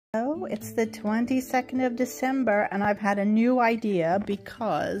it's the 22nd of December and I've had a new idea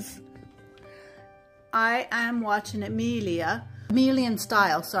because I am watching Amelia in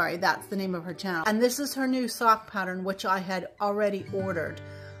Style, sorry, that's the name of her channel. And this is her new sock pattern, which I had already ordered.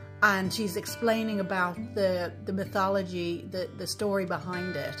 And she's explaining about the mythology, the story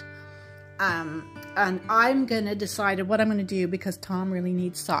behind it. And I'm gonna decide what I'm gonna do because Tom really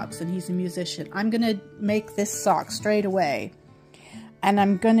needs socks and he's a musician. I'm gonna make this sock straight away. And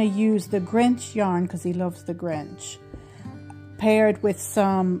I'm gonna use the Grinch yarn because he loves the Grinch, paired with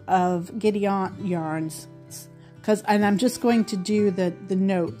some of Gideon yarns. And I'm just going to do the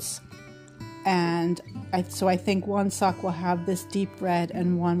notes. And so I think one sock will have this deep red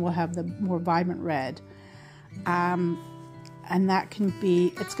and one will have the more vibrant red. And that can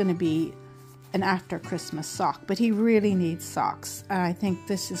be, it's going to be an after Christmas sock. But he really needs socks. And I think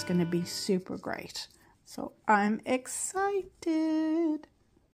this is going to be super great. So I'm excited.